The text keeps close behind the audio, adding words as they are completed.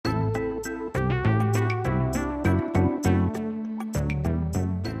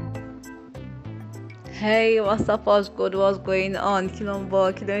Hey, what's up? What's good? What's going on?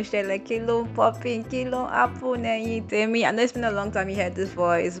 Kilombo, Kilon Shele, Kilon Popping, Kilon Apple, Nanny, Temi. I know it's been a long time you heard this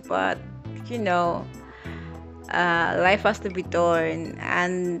voice, but you know, life has to be done.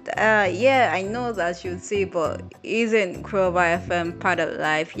 And yeah, I know that you'd say, but isn't Crowbar FM part of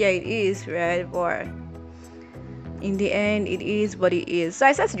life? Yeah, it is, right? But in the end, it is what it is. So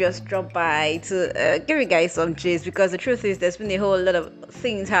I said to just drop by to give you guys some gist because the truth is there's been a whole lot of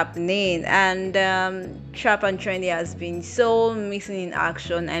things happening, and Trap and Trendy has been so missing in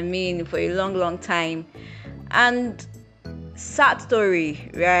action. I mean, for a long, long time. And sad story,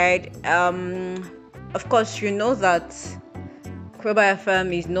 right? Of course, you know that Kroba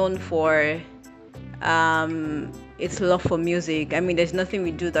FM is known for its love for music. I mean, there's nothing we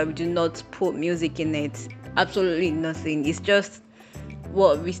do that we do not put music in it. Absolutely nothing. It's just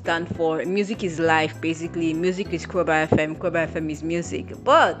what we stand for. Music is life, basically. Music is Kroba FM. Kroba FM is music.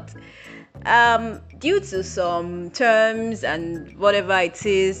 But due to some terms and whatever it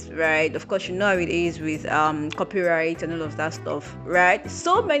is, right? Of course, you know how it is with copyright and all of that stuff, right?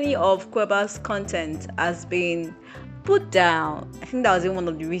 So many of Kroba's content has been put down. I think that was even one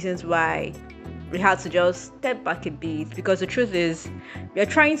of the reasons why we had to just step back a bit, because the truth is we are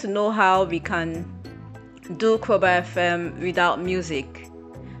trying to know how we can do Kroba FM without music.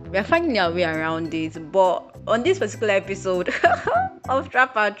 We are finding our way around it, but on this particular episode of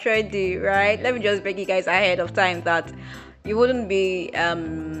Trap and Trendy, right? Let me just beg you guys ahead of time that you wouldn't be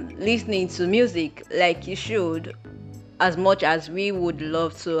listening to music like you should, as much as we would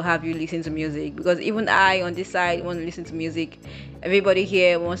love to have you listen to music, because even I on this side want to listen to music. Everybody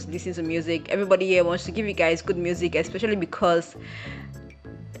here wants to listen to music. Everybody here wants to give you guys good music, especially because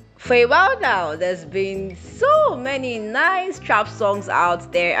for a while now there's been so many nice trap songs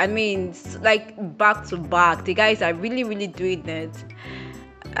out there. I mean, like back to back, the guys are really doing it.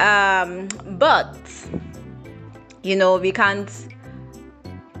 But you know, we can't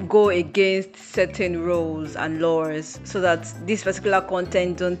go against certain rules and laws so that this particular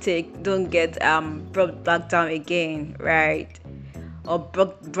content don't get brought back down again, right? Or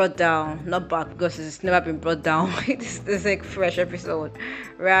brought down, not back, because it's never been brought down. This is a fresh episode,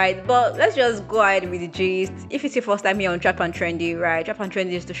 right? But let's just go ahead with the gist. If it's your first time here on Trap and Trendy, right? Trap and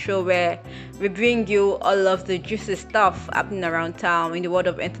Trendy is the show where we bring you all of the juicy stuff happening around town in the world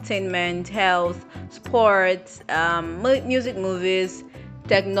of entertainment, health, sports, music, movies,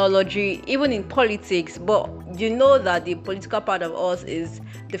 technology, even in politics. But you know that the political part of us is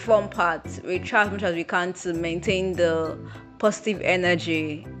the fun part. We try as much as we can to maintain the positive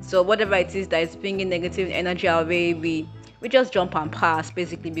energy. So whatever it is that is bringing negative energy our way, we just jump and pass,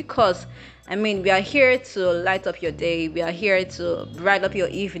 basically, because I mean, we are here to light up your day, we are here to bright up your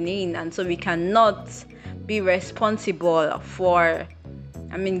evening, and so we cannot be responsible for,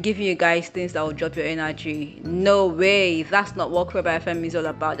 I mean, giving you guys things that will drop your energy. No way. That's not what Kroba FM is all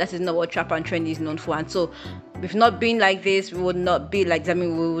about. That is not what Trap and Trendy is known for. And so, if not being like this, we would not be like, I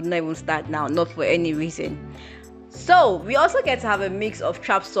mean, we would not even start now, not for any reason. So, we also get to have a mix of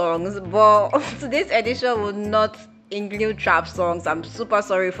trap songs, but today's edition will not include trap songs. I'm super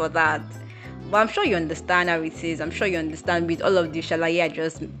sorry for that. But I'm sure you understand how it is. I'm sure you understand with all of the shalaye I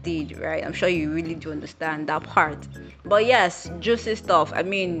just did, right? I'm sure you really do understand that part. But yes, juicy stuff. I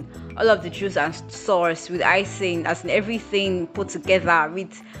mean, all of the juice and sauce with icing, as in everything put together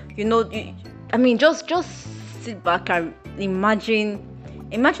with, you know, I mean, just sit back and imagine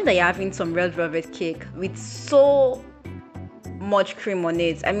that you're having some red velvet cake with so much cream on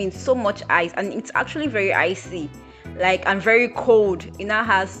it. I mean, so much ice, and it's actually very icy, like, and very cold. It now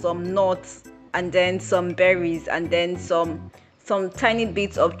has some nuts and then some berries and then some tiny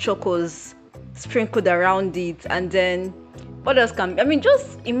bits of chocos sprinkled around it, and then what else can, I mean,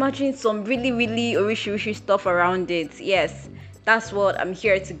 just imagine some really orishi stuff around it. Yes, that's what I'm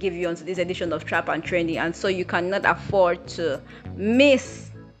here to give you on today's edition of Trap and Trendy, and so you cannot afford to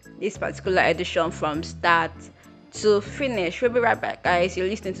miss this particular edition from start to finish. We'll be right back, guys. You're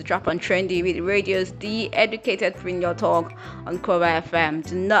listening to Trap and Trendy with Radio's The Educated Premier Talk on Kroba FM.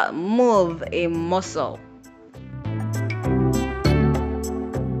 Do not move a muscle.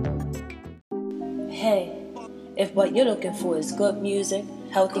 Hey, if what you're looking for is good music,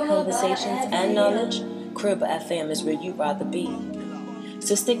 healthy conversations, and knowledge, Kroba FM is where you'd rather be.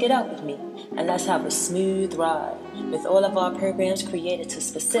 So stick it out with me, and let's have a smooth ride with all of our programs created to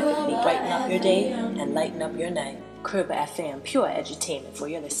specifically brighten up your day and lighten up your night. Kroba FM, pure edutainment for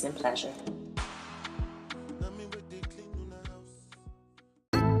your listening pleasure.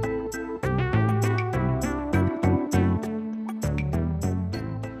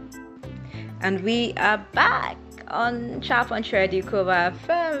 And we are back on Chap on Trendy Cover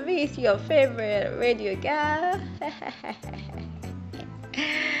FM with your favorite radio girl.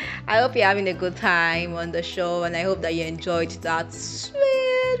 I hope you're having a good time on the show, and I hope that you enjoyed that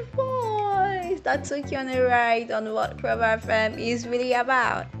sweet voice that took you on a ride on what Cover FM is really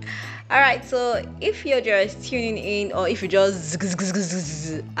about. Alright, so if you're just tuning in, or if you just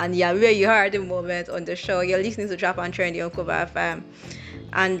and you're where you are at the moment on the show, you're listening to Trap and Trendy on Cover FM.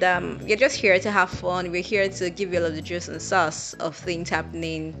 And we're just here to have fun. We're here to give you all of the juice and sauce of things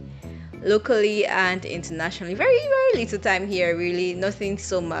happening locally and internationally. Very, very little time here, really. Nothing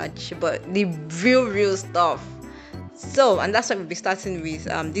so much, but the real stuff. So, and that's why we'll be starting with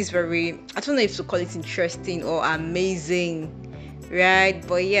this very, I don't know if to call it interesting or amazing, right?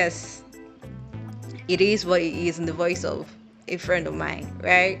 But yes, it is what it is in the voice of a friend of mine,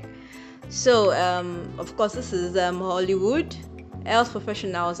 right? So, of course, this is Hollywood. Health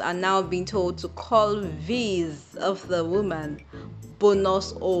professionals are now being told to call V's of the woman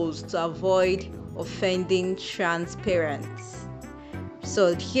bonus O's to avoid offending trans parents.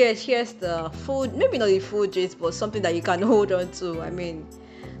 So here's the food, maybe not the food gist, but something that you can hold on to. I mean,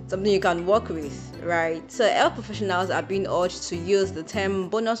 something you can work with, right? So health professionals are being urged to use the term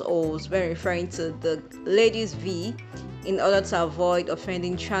bonus O's when referring to the ladies V in order to avoid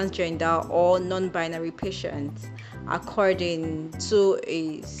offending transgender or non-binary patients, according to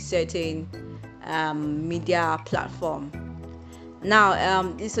a certain media platform.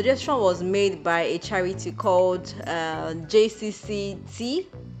 Now, the suggestion was made by a charity called JCCT.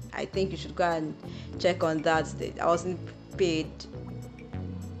 I think you should go and check on that. I wasn't paid.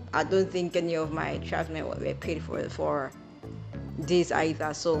 I don't think any of my traffic were paid for this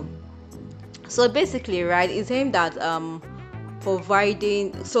either. So basically, right, it's aimed at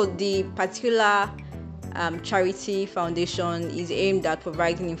providing. So the particular charity foundation is aimed at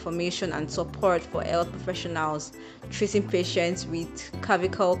providing information and support for health professionals treating patients with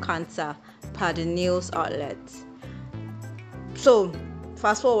cervical cancer per the news outlets. So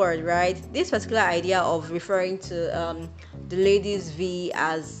fast forward, right, this particular idea of referring to the ladies V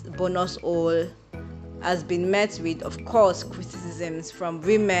as bonus all has been met with, of course, criticisms from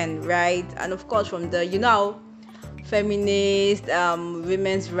women, right, and of course from the feminist,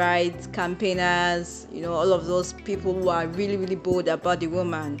 women's rights campaigners, all of those people who are really bold about the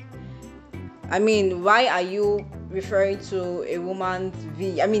woman. I mean, why are you referring to a woman's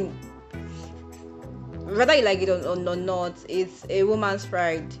V? I mean, whether you like it or not, it's a woman's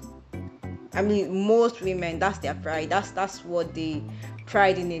pride. I mean, most women, that's their pride. That's what they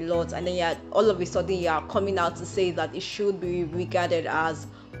pride in a lot. And then all of a sudden you are coming out to say that it should be regarded as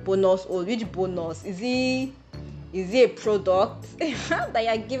bonus. Or which bonus? Is it a product that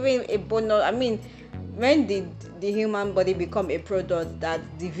you're giving a bonus? I mean, when did the human body become a product that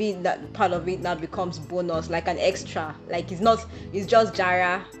that part of it now becomes bonus, like an extra? Like it's just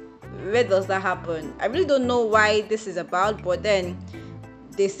Jara. Where does that happen? I really don't know why this is about, but then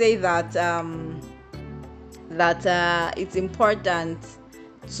they say that it's important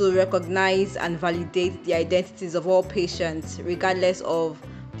to recognize and validate the identities of all patients, regardless of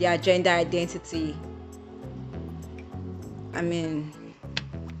their gender identity. I mean,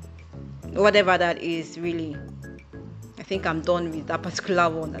 whatever that is, really. I think I'm done with that particular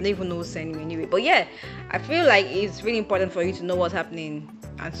one. I don't even know who's sending me anyway. But yeah, I feel like it's really important for you to know what's happening.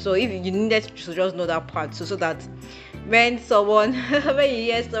 And so if you needed to just know that part, so that when you hear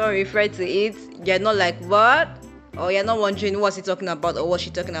someone refer to it, you're not like, what? Or you're not wondering what's he talking about or what's she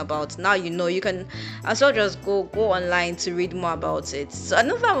talking about. Now you can as well just go online to read more about it. So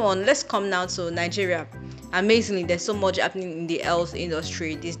another one, let's come now to Nigeria. Amazingly, there's so much happening in the health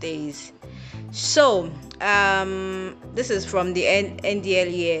industry these days. So this is from the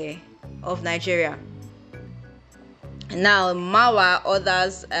NDLEA of Nigeria. Now, Mawa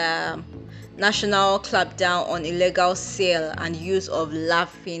orders national clampdown on illegal sale and use of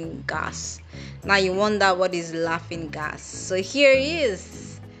laughing gas. Now you wonder what is laughing gas. So here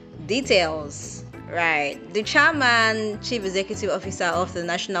is details. Right. The chairman, chief executive officer of the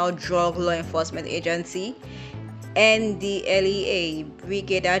National Drug Law Enforcement Agency, NDLEA,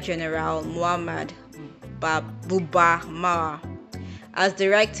 Brigadier General Muhammad Buba Mawa, has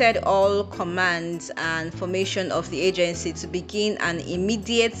directed all commands and formation of the agency to begin an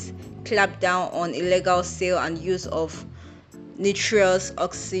immediate clampdown on illegal sale and use of nitrous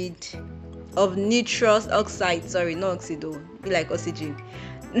oxide, nitrous oxide,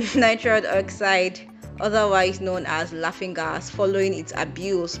 otherwise known as laughing gas, following its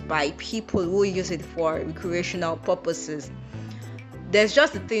abuse by people who use it for recreational purposes. There's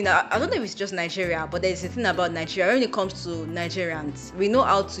just a thing, I don't know if it's just Nigeria, but there's a thing about Nigeria. When it comes to Nigerians, we know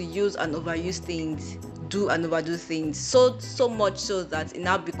how to use and overuse things do and overdo things so much so that it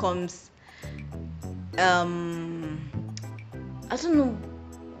now becomes I don't know.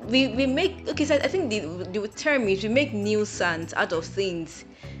 We make, okay, so I think the term is we make nuisance out of things.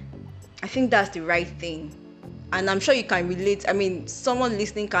 I think that's the right thing, and I'm sure you can relate. I mean, someone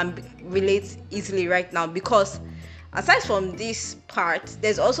listening can relate easily right now, because aside from this part,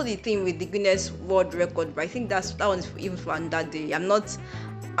 there's also the thing with the Guinness World Record. But I think that one is even for another day. I'm not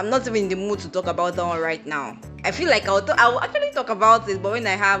even in the mood to talk about that one right now. I feel like I'll actually talk about it, but when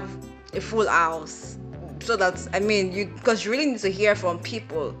I have a full house, so that, I mean, because you really need to hear from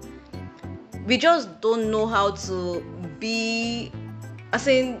people. We just don't know how to be, I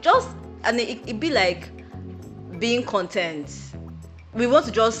saying, just, and it be like being content. We want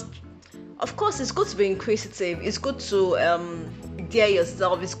to just, of course, it's good to be inquisitive. It's good to dare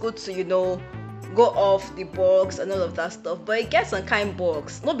yourself. It's good to, go off the box and all of that stuff. But it gets some kind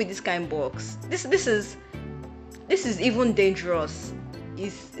box. Not be this kind box. This is even dangerous.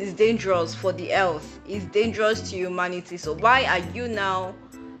 It's dangerous for the health. It's dangerous to humanity. So why are you now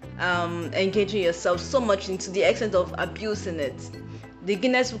engaging yourself so much into the extent of abusing it? The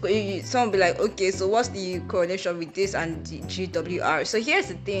Guinness, someone be like, okay, so what's the correlation with this and the GWR? So here's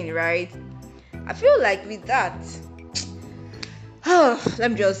the thing, right? I feel like with that,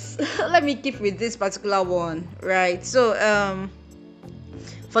 let me keep with this particular one, right? So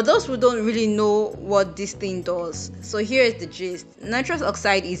for those who don't really know what this thing does, so here is the gist. Nitrous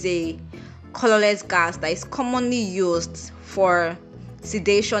oxide is a colorless gas that is commonly used for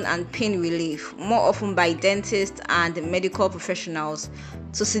sedation and pain relief, more often by dentists and medical professionals,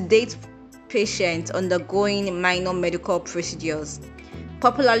 to sedate patients undergoing minor medical procedures.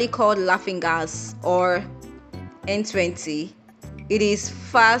 Popularly called laughing gas or N20, it is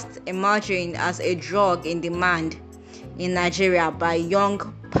fast emerging as a drug in demand in Nigeria by young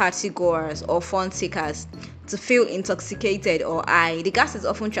partygoers or fun seekers to feel intoxicated or high. The gas is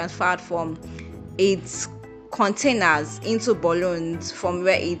often transferred from its containers into balloons, from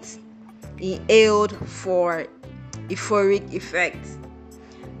where it's inhaled for euphoric effect.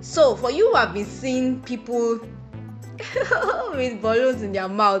 So for you who have been seeing people with balloons in their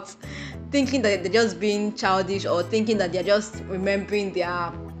mouths, thinking that they're just being childish, or thinking that they're just remembering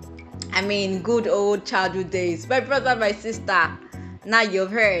their, good old childhood days, my brother, my sister, now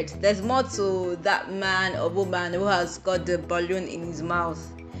you've heard. There's more to that man or woman who has got the balloon in his mouth.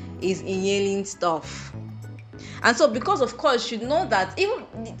 Is inhaling stuff. And so, because of course you know that,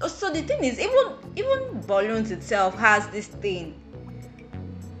 the thing is, even balloons itself has this thing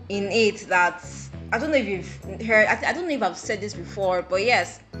in it that, I don't know if you've heard, I don't know if I've said this before, but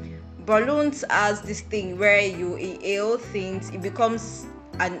yes, balloons has this thing where you inhale things, it becomes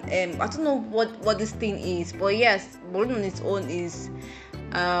an I don't know what this thing is, but yes, balloon on its own is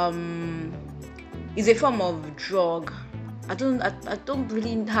a form of drug. I don't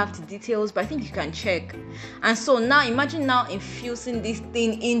really have the details, but I think you can check. And so now imagine now infusing this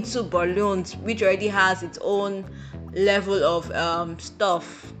thing into balloons, which already has its own level of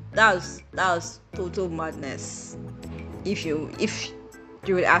stuff. That's total madness, if you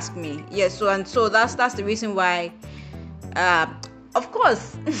would ask me. Yes, so that's the reason why of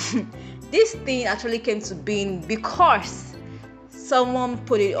course this thing actually came to being because someone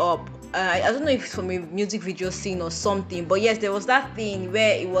put it up. I don't know if it's from a music video scene or something, but yes, there was that thing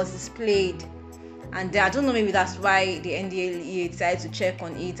where it was displayed, and I don't know, maybe that's why the NDLEA decided to check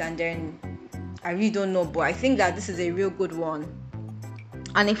on it, and then I really don't know, but I think that this is a real good one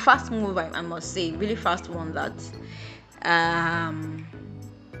and a fast move, I must say, really fast one. That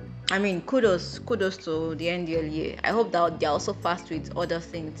kudos to the NDLEA. I hope that they're also fast with other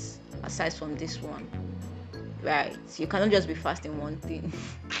things aside from this one, right? You cannot just be fast in one thing.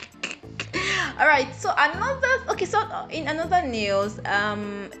 All right, so in another news,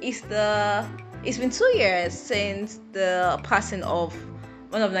 it's been 2 years since the passing of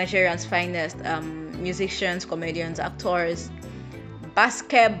one of Nigeria's finest musicians, comedians, actors,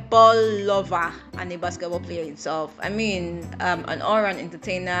 basketball lover, and a basketball player himself. An all-round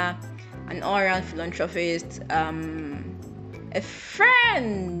entertainer, an all-round philanthropist, a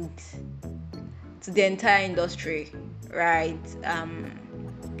friend to the entire industry, right?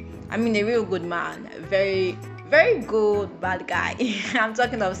 A real good man, very, very good bad guy. I'm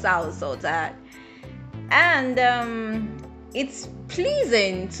talking of South Sultan. And it's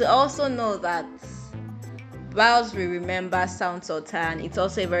pleasing to also know that whilst we remember Sound Sultan, it's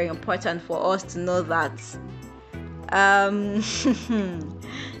also very important for us to know that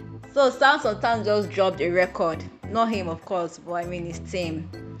so Sound Sultan just dropped a record. Not him, of course, but his team.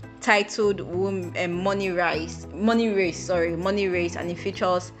 titled Money Race, and it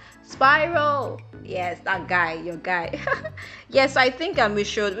features Spiral. Yes, that guy, your guy. Yes, I think we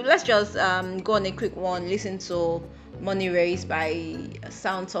should. Let's just go on a quick one. Listen to Money Race by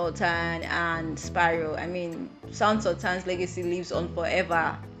Sound Sultan and Spiral. I mean, Sound Sultan's legacy lives on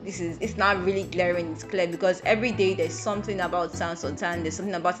forever. It's not really glaring, it's clear, because every day there's something about Sound Sultan, there's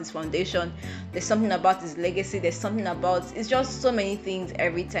something about his foundation, there's something about his legacy, there's something about, it's just so many things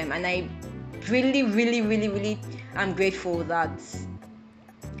every time. And I really, really, really, really am grateful that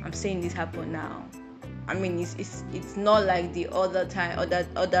I'm seeing this happen now. I mean, it's not like the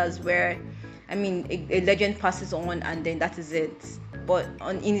others where, I mean, a legend passes on and then that is it. But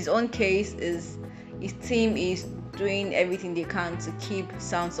in his own case, his team is doing everything they can to keep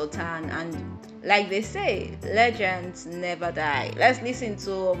Sound Sultan, and like they say, legends never die. Let's listen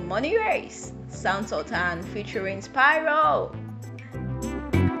to Money Race, Sound Sultan featuring Spiral.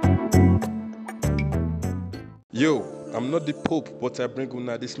 Yo, I'm not the Pope, but I bring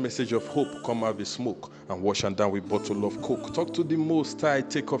una this message of hope. Come have a smoke and wash and down with bottle of Coke. Talk to the Most High,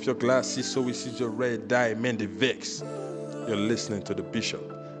 take off your glasses so we see your red dye, man the vex. You're listening to the Bishop,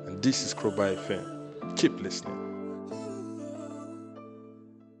 and this is Kroba FM. Keep listening.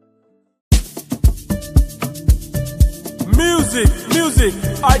 Music,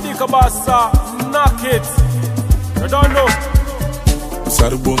 I think about knock it. I don't know.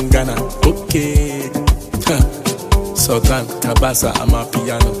 Sarubungana, okay. Sultan, Kabasa,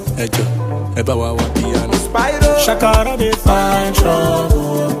 Amapiano, Ejo, Ebawa piano. Shakara, they find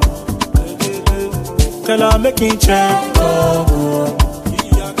trouble. Tell her making check trouble.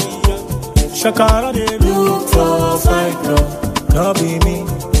 Shakara, they look for fight trouble. Don't be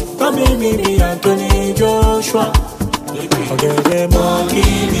me, Anthony Joshua. Okay,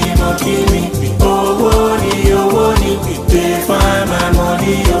 monkey me, oh, they find my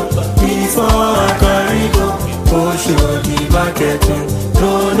money, before I carry go, oh, show the market,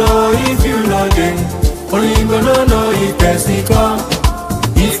 don't know if you know them, only gonna know if person come,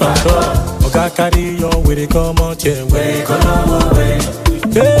 if I come, okay, carry on, where they come on, where they come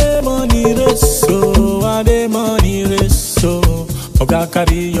on, hey, money race, so, I the money race, so, okay,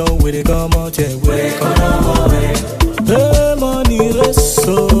 carry on, where they come on, where they come on, the money rest,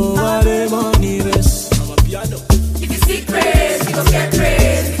 so the money rest. If you see praise, you go get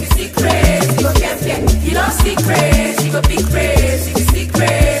praise. If you see praise, you go get. You don't see praise, you go big praise. If you see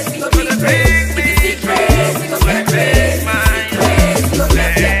praise, you go big praise. If you see praise, you go get praise. If you see praise, you go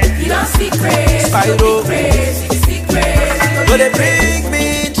get. You don't see praise, you go big praise. If you see praise, you go. So they bring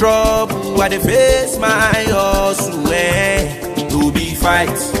me trouble while they face my hustle, no be fight,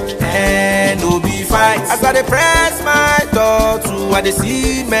 no be fight. As I they press my thought to what they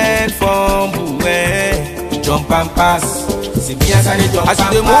see men fumble, jump and pass. See me as I they jump. As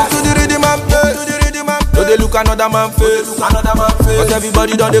they move to the rhythm and pace, so they look another man face. Cause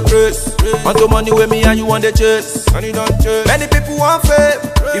everybody done the craze. Want the money with me and you want the chase. Many people want fame,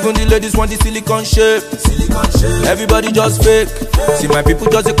 even the ladies want the silicone shape. Everybody just fake. See my people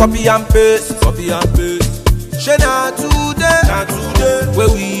just a copy and paste. She not today, where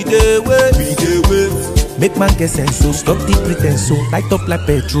we dey wait. Make man get sense, so stop the pretense, so light up like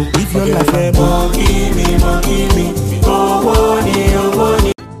petrol. If your life a monkey me, oh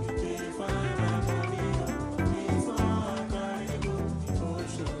money.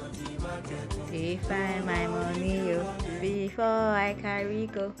 If I my money, before I carry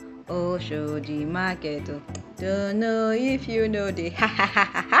go. Oh, show the market. Don't know if you know the ha ha ha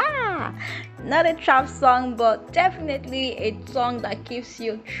ha ha. Not a trap song, but definitely a song that keeps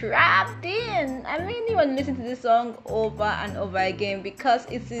you trapped in. I mean, you want to listen to this song over and over again because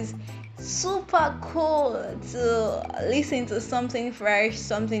it is super cool to listen to something fresh,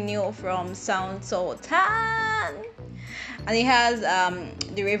 something new from Sound Sultan. And it has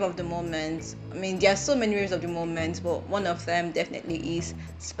the rave of the moment. I mean, there are so many raves of the moment, but one of them definitely is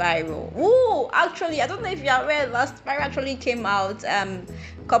Spiral. Ooh, actually, I don't know if you are aware that Spiral actually came out a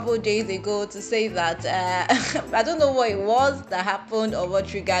couple of days ago to say that I don't know what it was that happened or what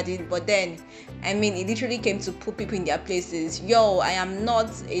triggered it, but then I mean, it literally came to put people in their places. Yo, I am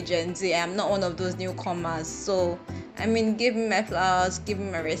not a Gen Z. I am not one of those newcomers. So, I mean, give him my flowers, give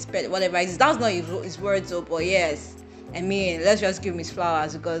him my respect, whatever it is. That's not his words, though, but yes. I mean, let's just give him his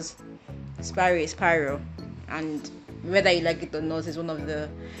flowers because Spiral is Spiral, and whether you like it or not, he's one of the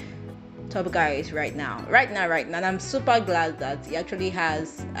top guys right now. And I'm super glad that he actually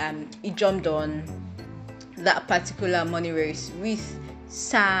has he jumped on that particular money race with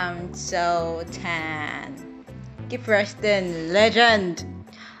Sound Sultan. Keep resting, legend.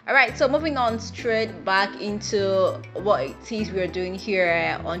 All right, so moving on straight back into what it is we're doing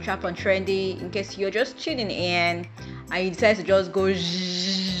here on Trap on Trendy. In case you're just tuning in and you decide to just go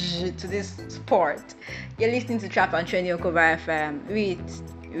to this sport, you're listening to Trap on Trendy on Cover FM with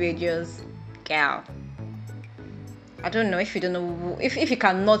Radio's Gal. I don't know if you don't know if you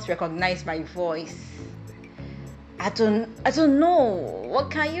cannot recognize my voice. I don't know.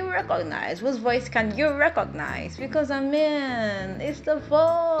 What can you recognize? What voice can you recognize? Because it's the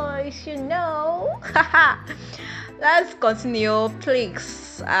voice, you know. Let's continue,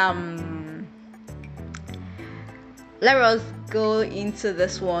 please. Let us go into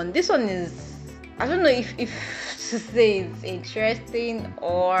this one. This one is, I don't know if to say it's interesting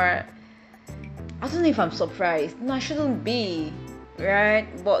or I don't know if I'm surprised. No, I shouldn't be, right?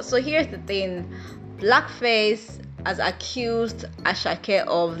 But so here's the thing. Blackface has accused Asake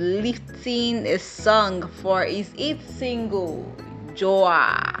of lifting a song for his hit single,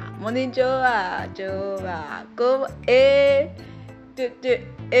 Joa. Money Joa, Joa. Go,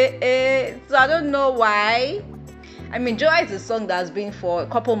 So I don't know why. I mean, Joa is a song that's been for a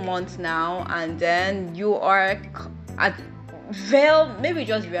couple months now, and then you are at maybe you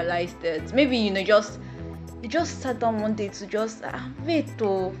just realized it. Maybe you just sat down one day to just wait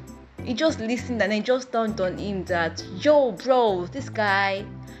to. He just listened and it just dawned on him that, yo, bro, this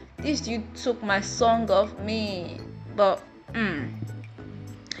dude took my song off me. But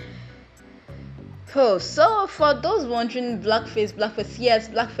so for those wondering, Blackface, yes,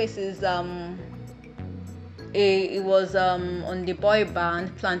 Blackface is it was on the boy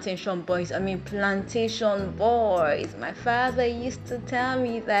band Plantation Boys. Plantation Boys. My father used to tell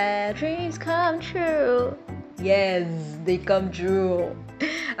me that dreams come true. Yes, they come true.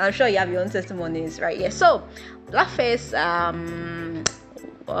 I'm sure you have your own testimonies, right? Yeah. So Blackface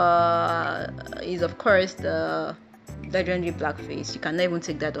is of course the legendary Blackface. You cannot even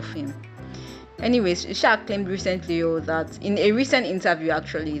take that off him. Anyways, Shaq claimed recently that in a recent interview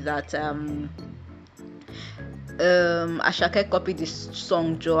actually that Asake copied this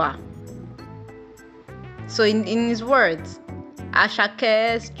song Joa. So in his words,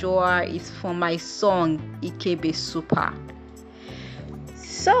 Ashake's Joa is for my song Ikebe Super.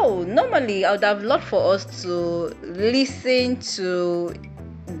 So normally I would have loved for us to listen to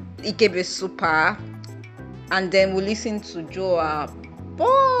Ikebe Super and then we'll listen to Joa,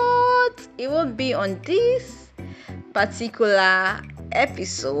 but it won't be on this particular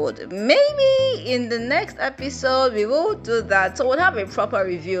episode. Maybe in the next episode we will do that, so we'll have a proper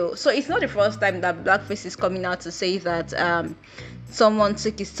review. So it's not the first time that Blackface is coming out to say that someone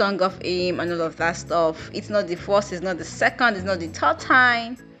took his song off him and all of that stuff. It's not the first, it's not the second, it's not the third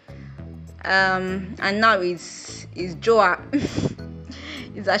time. And now it's Joa.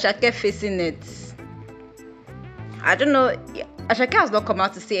 It's Asake facing it. I don't know. Asake has not come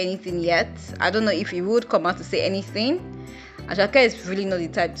out to say anything yet. I don't know if he would come out to say anything. Asake is really not the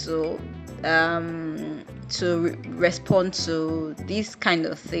type to respond to these kind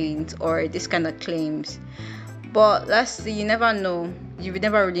of things or this kind of claims. But let's see. You never know. You will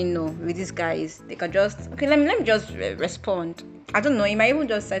never really know with these guys. They can just let me just respond. I don't know. He might even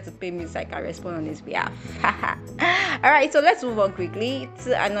just decide to pay me so I can respond on his behalf. All right. So let's move on quickly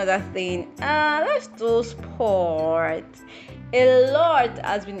to another thing. Let's do sport. A lot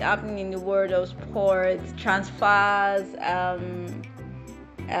has been happening in the world of sports, transfers,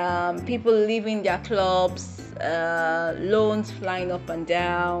 people leaving their clubs, loans flying up and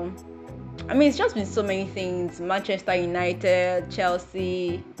down. It's just been so many things. Manchester United,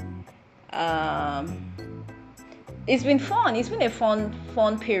 Chelsea. It's been fun. It's been a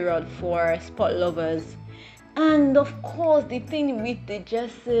fun period for sport lovers. And of course, the thing with the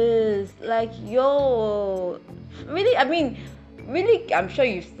jerseys, really, I'm sure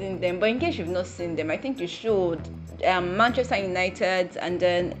you've seen them, but in case you've not seen them, I think you should. Manchester United and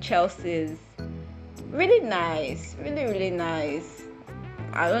then Chelsea's. Really nice. Really, really nice.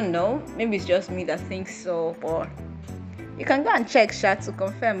 I don't know. Maybe it's just me that thinks so, but you can go and check chat to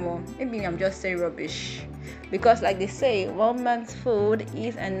confirm more. Maybe I'm just saying rubbish. Because like they say, one man's food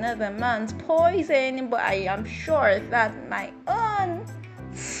is another man's poison. But I am sure that my own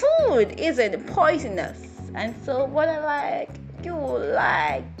food isn't poisonous. And so what I like, you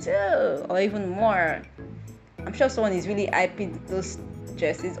like too. Or even more. I'm sure someone is really hyping those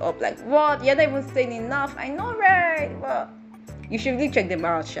jerseys up. Like, what? You're not even saying enough. I know, right? Well, you should really check them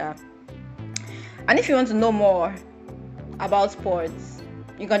out, Sha. And if you want to know more about sports,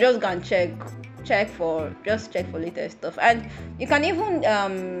 you can just go and check for latest stuff. And you can even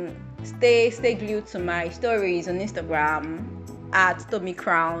stay glued to my stories on Instagram at Tommy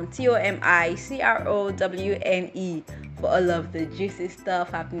Crown, TOMICROWNE for all of the juicy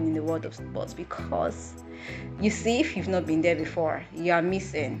stuff happening in the world of sports, because you see, if you've not been there before, you are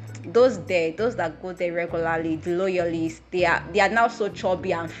missing. Those that go there regularly, the loyalists, they are now so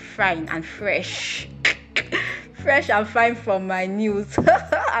chubby and fine and fresh. Fresh and fine from my news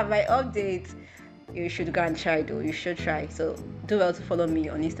and my updates. You should go and try though. You should try. So do well to follow me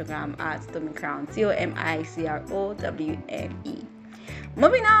on Instagram at TomiCrown, TOMICROWNE.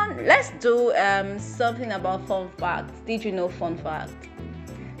 Moving on, let's do something about fun facts. Did you know fun facts?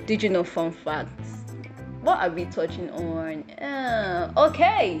 Did you know fun facts? What are we touching on?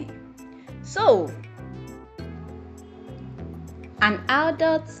 Okay. So, an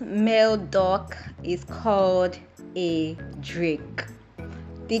adult male duck is called a drake.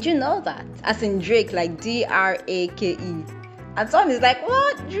 Did you know that? As in Drake, like DRAKE. And someone is like,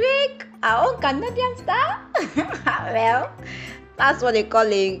 what? Drake? Our own Canadian star? Well, that's what they call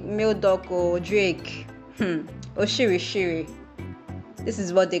a male duck or Drake. Oshiri Shiri. This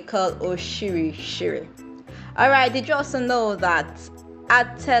is what they call Oshiri Shiri. Alright, did you also know that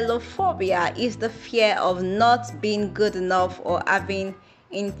atelophobia is the fear of not being good enough or having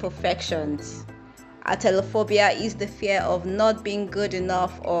imperfections? Atelophobia is the fear of not being good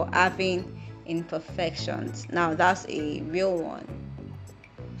enough or having imperfections. Now, that's a real one.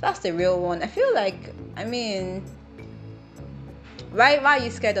 That's the real one. I feel like, why are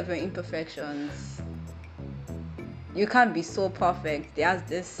you scared of your imperfections? You can't be so perfect. There's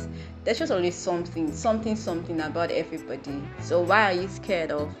just always something about everybody. So why are you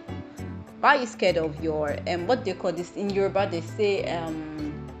scared of your what they call this in Yoruba? They say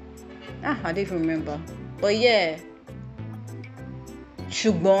I don't even remember. But yeah,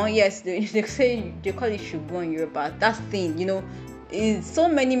 Shugbon, yes, they call it Shugbon in Yoruba. That's the thing, it's so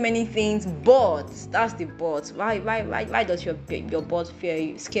many things, but that's the but. Why does your but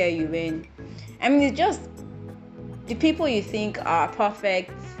scare you when it's just the people you think are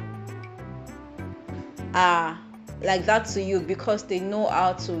perfect are like that to you because they know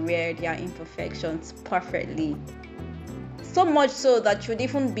how to wear their imperfections perfectly. So much so that you'd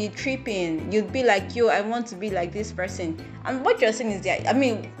even be tripping. You'd be like, yo, I want to be like this person. And what you're saying is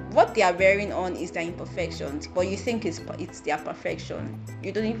what they are wearing on is their imperfections, but you think it's their perfection.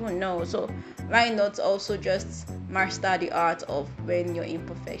 You don't even know. So why not also just master the art of wearing your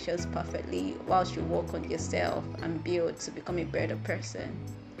imperfections perfectly whilst you work on yourself and build to become a better person?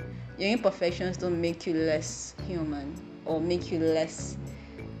 Your imperfections don't make you less human or make you less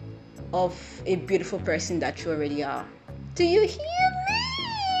of a beautiful person that you already are. Do you hear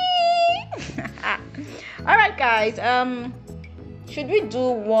me? All right, guys. Should we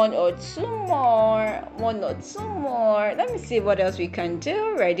do one or two more? Let me see what else we can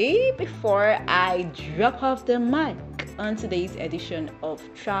do. Ready? Before I drop off the mic on today's edition of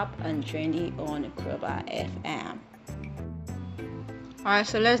Trap and Trendy on Kroba FM. All right,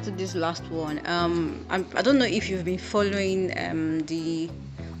 so let's do this last one. I don't know if you've been following the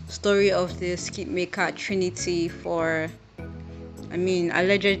story of the skit maker Trinity for,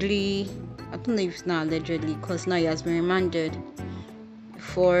 allegedly, I don't know if it's not allegedly because now he has been remanded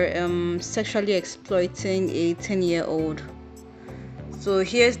for sexually exploiting a 10-year-old. So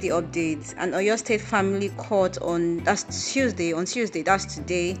here's the update. An Oyo State family court on Tuesday, that's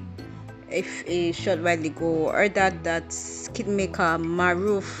today, a short while ago, ordered that skit maker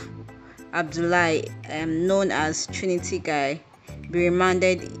Maruf Abdullahi, known as Trinity Guy, be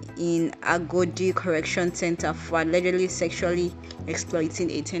remanded in Agodi Correction Center for allegedly sexually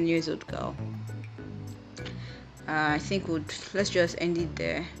exploiting a 10-year-old girl. I think let's just end it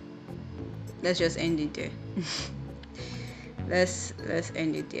there. Let's end it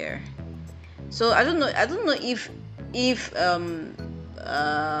there. So I don't know if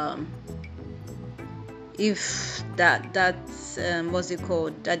that what's it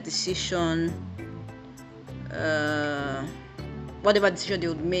called, that decision, whatever decision they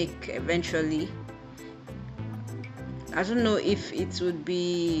would make eventually, I don't know if it would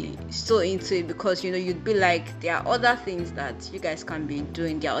be so into it, because you'd be like, there are other things that you guys can be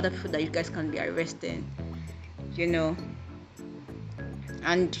doing, there are other people that you guys can be arresting,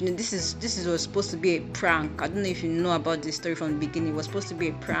 and this was supposed to be a prank. I don't know if you know about this story from the beginning. It was supposed to be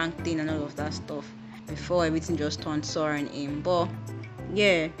a prank thing and all of that stuff before everything just turned sour on him. But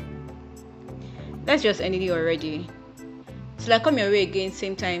yeah, let's just end it already. So I come your way again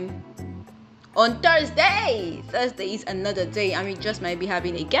same time on Thursday. Thursday is another day, and we just might be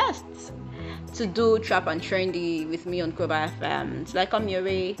having a guest to do Trap and Trendy with me on Kroba FM. So come your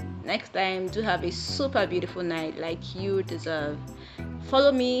way next time. Do have a super beautiful night like you deserve.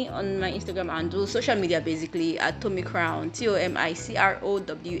 Follow me on my Instagram and do social media basically at Tommy Crown,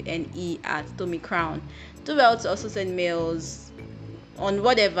 TOMICROWNE at Tommy Crown. Do well to also send mails on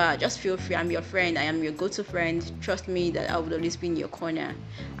whatever. Just feel free. I'm your friend. I am your go-to friend. Trust me that I will always be in your corner.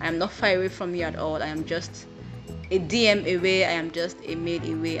 I am not far away from you at all. I am just a DM away. I am just a mail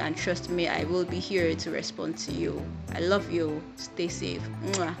away, and trust me, I will be here to respond to you. I love you. Stay safe.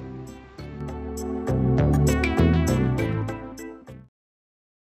 Mwah.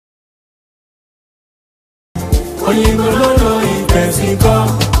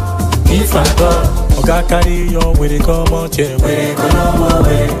 If I go, Oga carry your way, they come on, chair, way, go no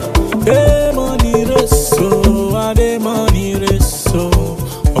way. Hey, money reso, I dey money reso.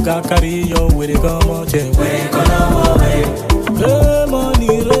 Oga carry your way, they come on, chair, way, go no way. Hey,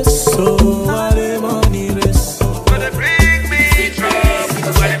 money reso, I dey money reso. Gonna bring me trouble,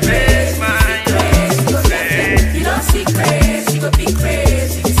 gonna face my own. You don't see crazy, you go be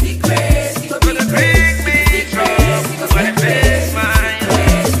crazy. You see crazy, you go be crazy. Gonna face my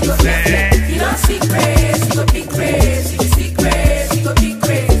You don't see crazy, you go be crazy. You see crazy, you go be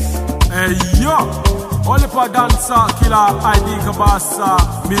crazy. Hey yo, only for dancer, killer, ID Kabasa,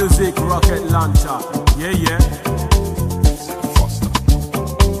 music, rocket launcher. Yeah, yeah.